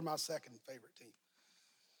Louisville. They're my second favorite team.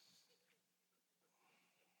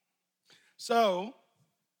 So,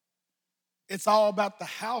 it's all about the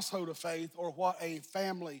household of faith, or what a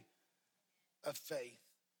family of faith.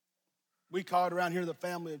 We call it around here the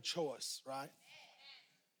family of choice, right?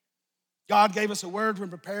 God gave us a word when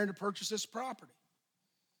preparing to purchase this property,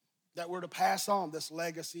 that we're to pass on this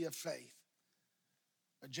legacy of faith.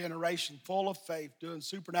 A generation full of faith, doing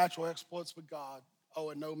supernatural exploits with God,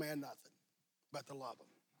 owing no man nothing but to love him.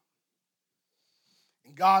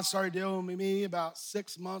 And God started dealing with me about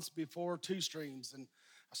 6 months before Two Streams, and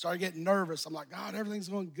I started getting nervous. I'm like, God, everything's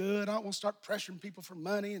going good. I don't want to start pressuring people for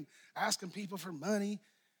money and asking people for money.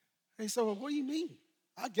 And he said, well, what do you mean?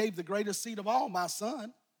 I gave the greatest seed of all, my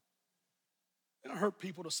son. It don't hurt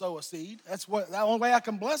people to sow a seed. The only way I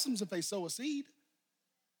can bless them is if they sow a seed.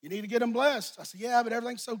 You need to get them blessed. I said, yeah, but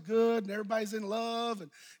everything's so good and everybody's in love and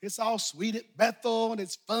it's all sweet at Bethel and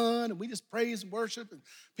it's fun and we just praise and worship and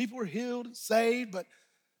people are healed and saved. But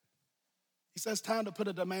he says, time to put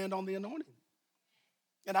a demand on the anointing.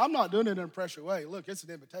 And I'm not doing it in a pressure way. Look, it's an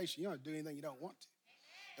invitation. You don't do anything you don't want to.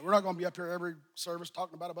 And we're not going to be up here every service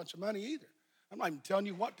talking about a bunch of money either. I'm not even telling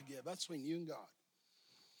you what to give. That's between you and God.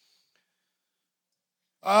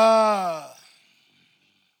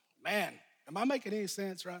 Man, am I making any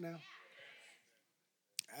sense right now?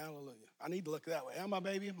 Hallelujah. I need to look that way. Am I,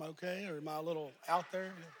 baby? Am I okay? Or am I a little out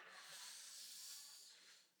there?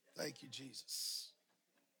 Thank you, Jesus.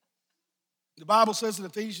 The Bible says in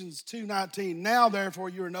Ephesians 2:19, now therefore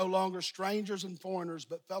you are no longer strangers and foreigners,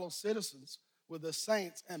 but fellow citizens with the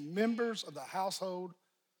saints and members of the household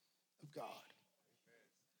of God.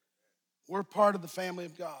 We're part of the family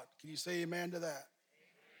of God. Can you say amen to that?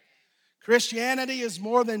 Christianity is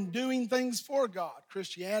more than doing things for God.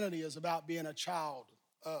 Christianity is about being a child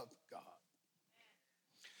of God.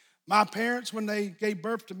 My parents, when they gave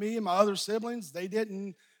birth to me and my other siblings, they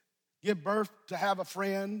didn't give birth to have a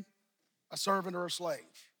friend, a servant, or a slave.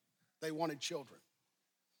 They wanted children.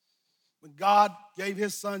 When God gave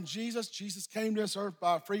his son Jesus, Jesus came to this earth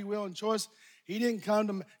by free will and choice. He didn't come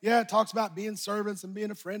to, it talks about being servants and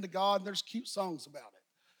being a friend of God, and there's cute songs about it.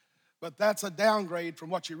 But that's a downgrade from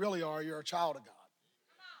what you really are. You're a child of God.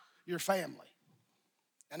 You're family.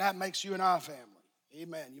 And that makes you and I a family.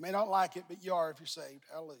 Amen. You may not like it, but you are if you're saved.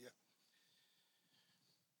 Hallelujah.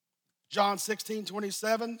 John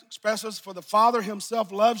 16:27 expresses, for the Father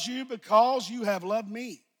himself loves you because you have loved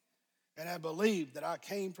me and have believed that I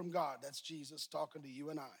came from God. That's Jesus talking to you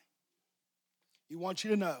and I. He wants you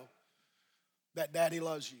to know that Daddy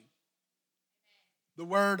loves you. The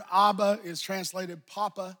word Abba is translated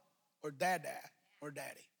Papa or Dada or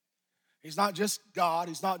Daddy. He's not just God.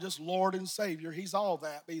 He's not just Lord and Savior. He's all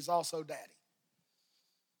that, but he's also Daddy.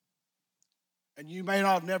 And you may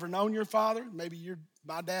not have never known your father. Maybe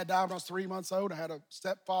my dad died when I was 3 months old. I had a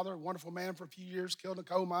stepfather, a wonderful man for a few years, killed in a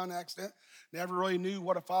coal mine accident. Never really knew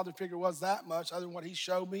what a father figure was that much other than what he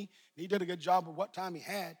showed me. He did a good job of what time he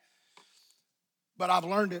had. But I've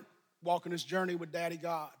learned it walking this journey with Daddy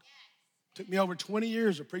God. It took me over 20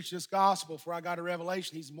 years to preach this gospel before I got a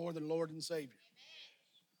revelation he's more than Lord and Savior.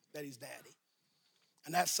 That he's Daddy.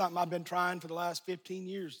 And that's something I've been trying for the last 15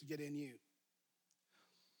 years to get in you.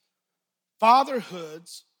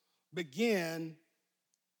 Fatherhoods begin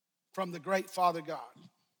from the great Father God.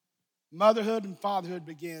 Motherhood and fatherhood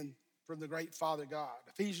begin from the great Father God.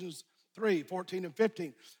 Ephesians 3:14 and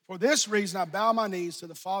 15. For this reason I bow my knees to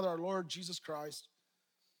the Father, our Lord Jesus Christ,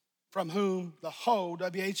 from whom the whole,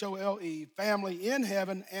 W-H-O-L-E, family in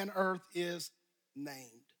heaven and earth is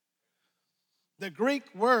named. The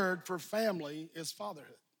Greek word for family is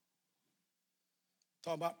fatherhood.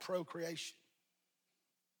 Talking about procreation.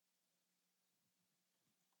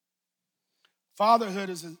 Fatherhood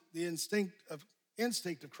is the instinct of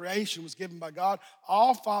creation was given by God.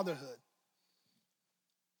 All fatherhood,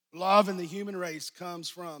 love in the human race comes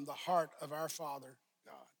from the heart of our Father,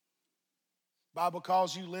 God. The Bible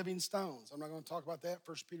calls you living stones. I'm not going to talk about that,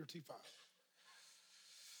 1 Peter 2:5.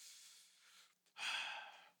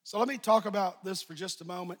 So let me talk about this for just a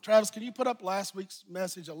moment. Travis, can you put up last week's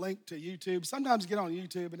message, a link to YouTube? Sometimes you get on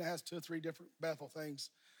YouTube and it has 2 or 3 different Bethel things.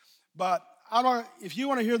 But if you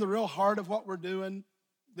want to hear the real heart of what we're doing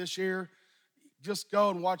this year, just go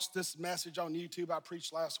and watch this message on YouTube I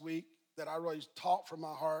preached last week that I really taught from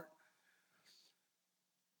my heart.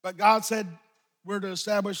 But God said we're to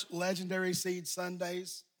establish Legendary Seed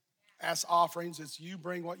Sundays as offerings. It's you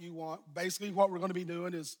bring what you want. Basically, what we're going to be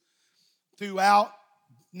doing is throughout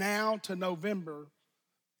now to November,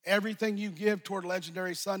 everything you give toward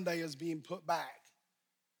Legendary Sunday is being put back.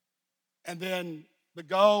 And then the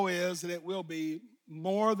goal is that it will be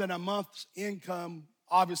more than a month's income,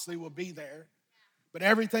 obviously, will be there. But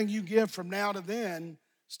everything you give from now to then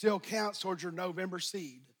still counts towards your November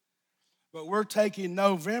seed. But we're taking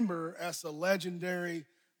November as a legendary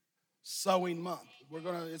sowing month.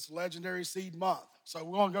 It's Legendary Seed Month. So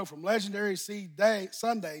we're going to go from Legendary Seed Day,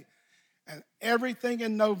 Sunday, and everything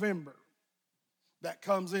in November that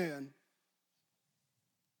comes in,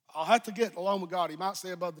 I'll have to get along with God. He might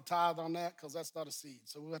say above the tithe on that because that's not a seed.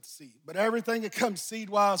 So we'll have to see. But everything that comes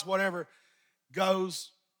seed-wise, whatever,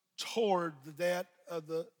 goes toward the debt of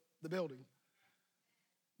the building.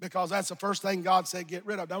 Because that's the first thing God said get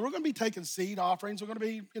rid of. Now, we're going to be taking seed offerings. We're going to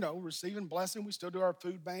be, receiving blessing. We still do our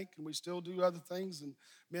food bank, and we still do other things and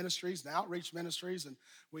ministries and outreach ministries. And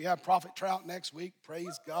we have Prophet Trout next week.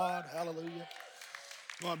 Praise God. Hallelujah.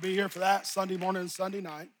 We're going to be here for that Sunday morning and Sunday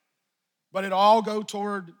night. But it all go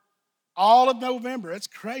toward all of November. It's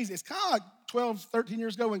crazy. It's kind of like 12, 13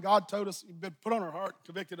 years ago when God told us, put on our heart,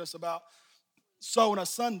 convicted us about sowing a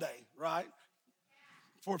Sunday, right,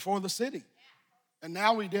 for the city. And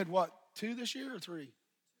now we did what, 2 this year or 3?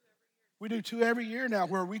 We do 2 every year now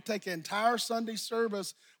where we take the entire Sunday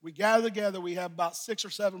service, we gather together, we have about 6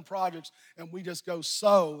 or 7 projects, and we just go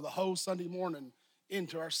sow the whole Sunday morning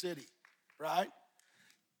into our city, right?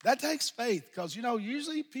 That takes faith because,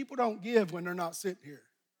 usually people don't give when they're not sitting here.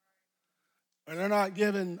 Or they're not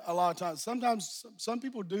giving a lot of times. Sometimes some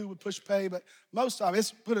people do with push pay, but most time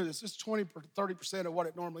it's 20 or 30% of what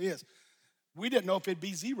it normally is. We didn't know if it'd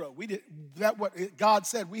be 0. God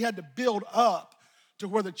said we had to build up to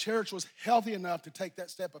where the church was healthy enough to take that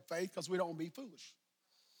step of faith because we don't want to be foolish.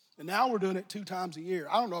 And now we're doing it 2 times a year.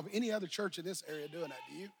 I don't know of any other church in this area doing that.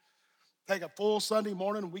 Do you? Take a full Sunday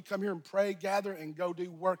morning and we come here and pray, gather, and go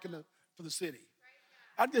do work for the city.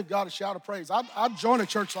 I'd give God a shout of praise. I'd join a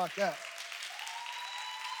church like that.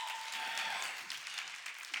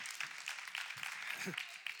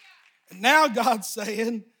 And now God's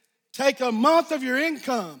saying, take a month of your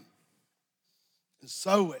income and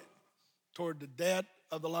sow it toward the debt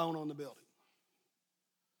of the loan on the building.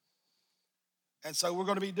 And so we're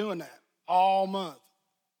going to be doing that all month.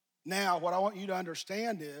 Now, what I want you to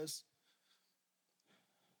understand is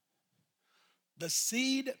the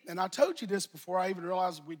seed, and I told you this before I even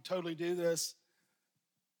realized we'd totally do this,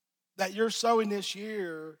 that you're sowing this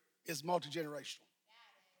year is multi-generational.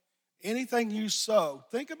 Anything you sow,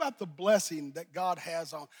 think about the blessing that God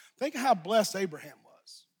has on. Think of how blessed Abraham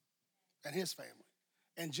was and his family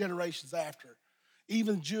and generations after.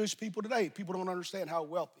 Even Jewish people today, people don't understand how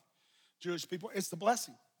wealthy Jewish people, it's the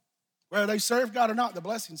blessing. Whether they serve God or not, the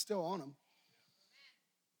blessing's still on them.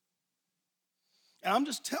 And I'm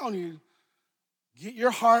just telling you, get your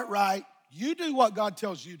heart right. You do what God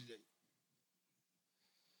tells you to do.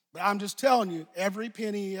 But I'm just telling you, every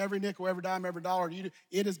penny, every nickel, every dime, every dollar,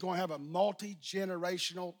 it is going to have a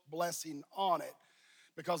multi-generational blessing on it.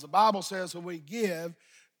 Because the Bible says when we give,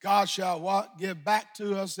 God shall what? Give back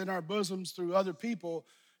to us in our bosoms through other people,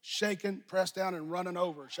 shaken, pressed down, and running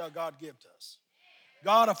over shall God give to us.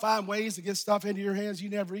 God will find ways to get stuff into your hands you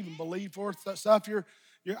never even believed for. Stuff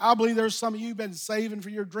I believe there's some of you been saving for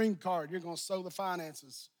your dream card. You're going to sow the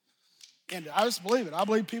finances. And I just believe it. I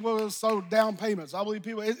believe people will sow down payments. I believe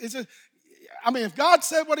people, if God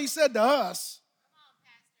said what he said to us,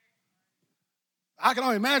 I can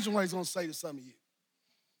only imagine what he's going to say to some of you.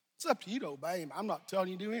 It's up to you to obey him. I'm not telling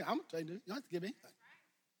you to do anything. I'm telling you, you don't have to give anything.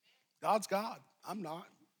 God's God. I'm not.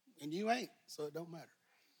 And you ain't, so it don't matter.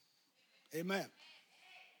 Amen.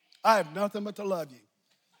 I have nothing but to love you.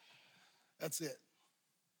 That's it.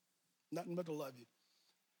 Nothing but to love you.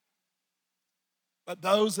 But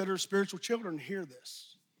those that are spiritual children hear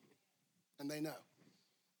this, and they know.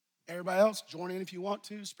 Everybody else, join in if you want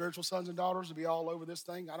to. Spiritual sons and daughters will be all over this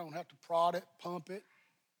thing. I don't have to prod it, pump it.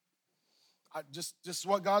 Just is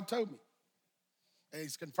what God told me. And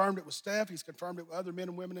he's confirmed it with Steph. He's confirmed it with other men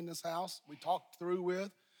and women in this house. We talked through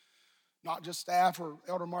with, not just staff or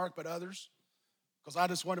Elder Mark, but others. Because I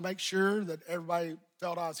just want to make sure that everybody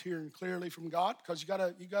felt I was hearing clearly from God. Because you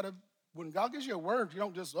gotta, when God gives you a word, you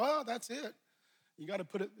don't just, oh, that's it. You got to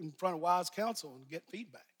put it in front of wise counsel and get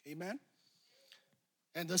feedback. Amen?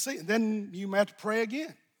 And to see, then you may have to pray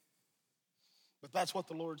again. But that's what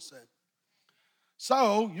the Lord said.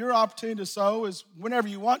 So your opportunity to sow is whenever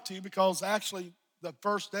you want to, because actually the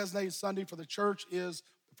first designated Sunday for the church is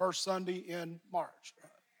the first Sunday in March.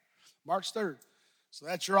 March 3rd. So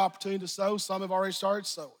that's your opportunity to sow. Some have already started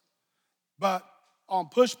sowing. But on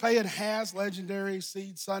Push Pay, it has Legendary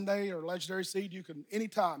Seed Sunday or Legendary Seed. You can,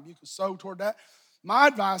 anytime, you can sow toward that. My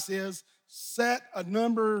advice is set a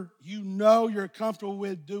number you know you're comfortable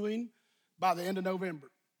with doing by the end of November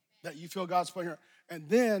that you feel God's putting here. And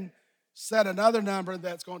then set another number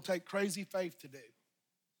that's going to take crazy faith to do.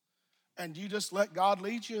 And you just let God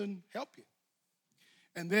lead you and help you.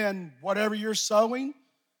 And then whatever you're sowing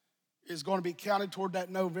is going to be counted toward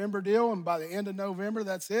that November deal. And by the end of November,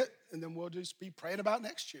 that's it. And then we'll just be praying about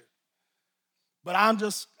next year. But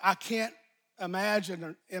I can't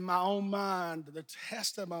imagine in my own mind the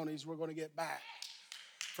testimonies we're going to get back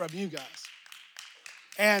from you guys.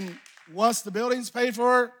 And once the building's paid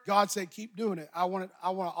for, God said, keep doing it. I want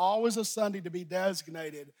always a Sunday to be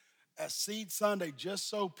designated as Seed Sunday, just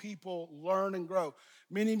so people learn and grow.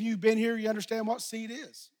 Many of you have been here, you understand what seed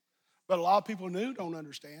is. But a lot of people new don't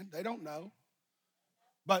understand. They don't know.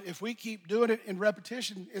 But if we keep doing it in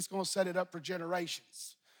repetition, it's going to set it up for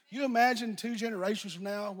generations. You imagine 2 generations from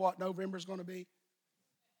now what November is going to be?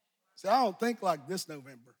 See, I don't think like this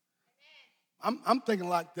November. I'm thinking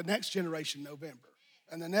like the next generation November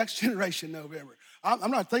and the next generation November.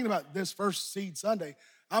 I'm not thinking about this first Seed Sunday.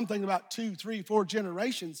 I'm thinking about 2, 3, 4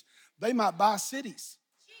 generations. They might buy cities.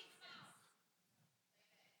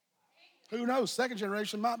 Who knows? Second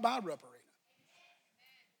generation might buy Rupp Arena.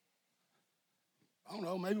 I don't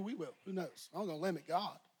know. Maybe we will. Who knows? I'm not going to limit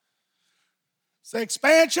God. Say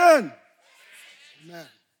expansion. Amen.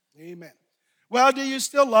 Amen. Well, do you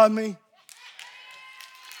still love me?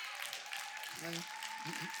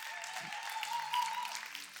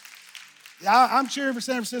 Yeah, I'm cheering for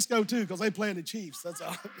San Francisco too because they playing the Chiefs. That's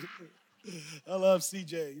all. I love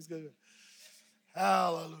CJ. He's good.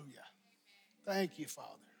 Hallelujah. Thank you, Father.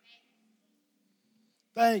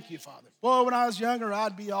 Thank you, Father. Boy, when I was younger,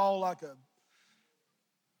 I'd be all like a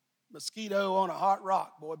mosquito on a hot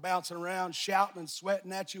rock, boy, bouncing around, shouting and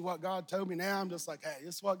sweating at you what God told me. Now I'm just like, hey,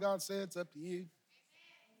 this is what God said. It's up to you.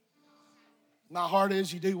 My heart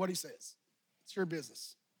is you do what he says. It's your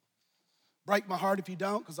business. Break my heart if you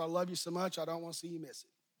don't, because I love you so much, I don't want to see you miss it.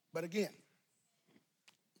 But again,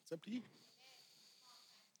 it's up to you.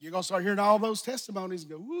 You're going to start hearing all those testimonies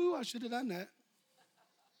and go, woo, I should have done that.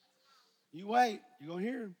 You wait. You're going to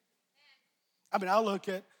hear them. I mean, I look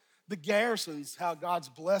at the Garrisons, how God's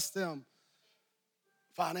blessed them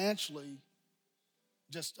financially,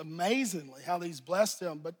 just amazingly how he's blessed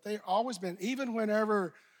them. But they've always been, even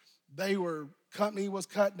whenever company was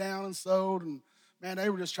cut down and sold, and man, they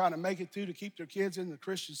were just trying to make it through to keep their kids in the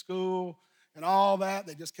Christian school and all that.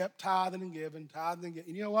 They just kept tithing and giving. And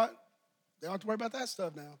you know what? They don't have to worry about that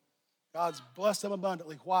stuff now. God's blessed them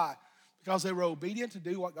abundantly. Why? Because they were obedient to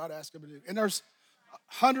do what God asked them to do. And there's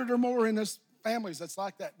 100 or more in this families that's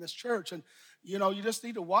like that in this church. And, you know, you just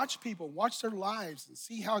need to watch people, watch their lives and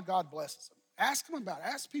see how God blesses them. Ask them about it.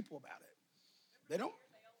 Ask people about it. They don't.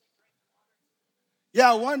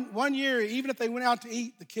 Yeah, one year, even if they went out to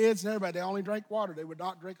eat, the kids and everybody, they only drank water. They would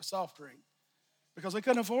not drink a soft drink because they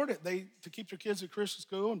couldn't afford it. To keep their kids at Christian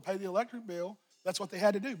school and pay the electric bill, that's what they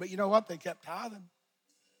had to do. But you know what? They kept tithing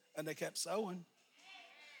and they kept sowing.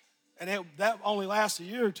 And that only lasted a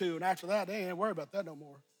year or two. And after that, they ain't worried about that no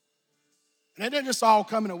more. And it didn't just all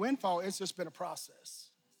come in a windfall. It's just been a process.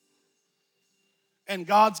 And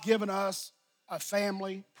God's given us a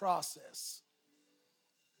family process,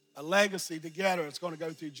 a legacy together. It's going to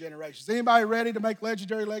go through generations. Anybody ready to make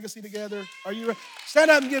legendary legacy together? Are you ready? Stand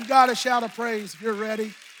up and give God a shout of praise if you're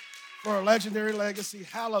ready for a legendary legacy.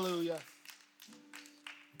 Hallelujah.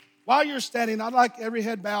 While you're standing, I'd like every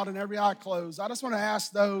head bowed and every eye closed. I just want to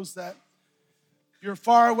ask those that you're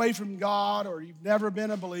far away from God or you've never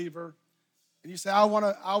been a believer, and you say, I want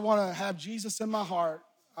to have Jesus in my heart.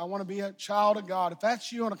 I want to be a child of God. If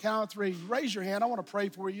that's you, on a count of 3, raise your hand. I want to pray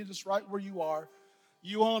for you just right where you are.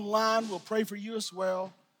 You online, we'll pray for you as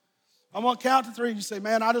well. I'm going to count to 3. And you say,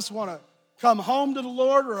 man, I just want to come home to the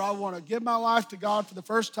Lord, or I want to give my life to God for the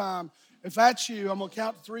first time. If that's you, I'm going to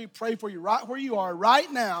count to 3, pray for you right where you are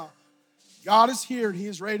right now. God is here and he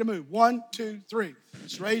is ready to move. 1, 2, 3.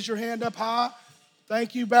 Just raise your hand up high.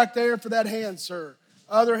 Thank you back there for that hand, sir.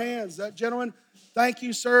 Other hands, that gentleman, thank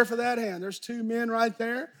you, sir, for that hand. There's 2 men right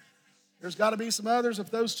there. There's got to be some others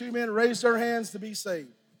if those 2 men raise their hands to be saved.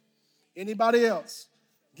 Anybody else?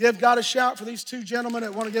 Give God a shout for these 2 gentlemen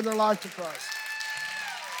that want to give their life to Christ.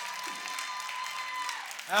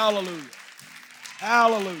 Hallelujah.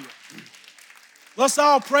 Hallelujah. Let's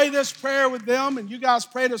all pray this prayer with them, and you guys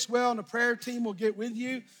pray it as well, and the prayer team will get with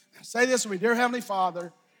you. Say this with me. Dear Heavenly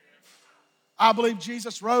Father, I believe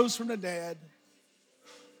Jesus rose from the dead.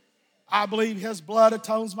 I believe his blood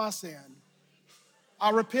atones my sin. I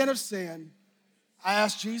repent of sin. I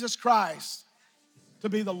ask Jesus Christ to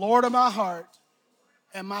be the Lord of my heart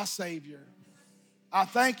and my Savior. I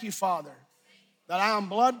thank you, Father, that I am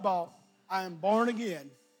blood-bought. I am born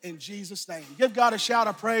again in Jesus' name. Give God a shout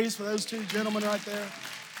of praise for those 2 gentlemen right there.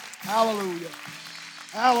 Hallelujah.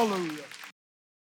 Hallelujah.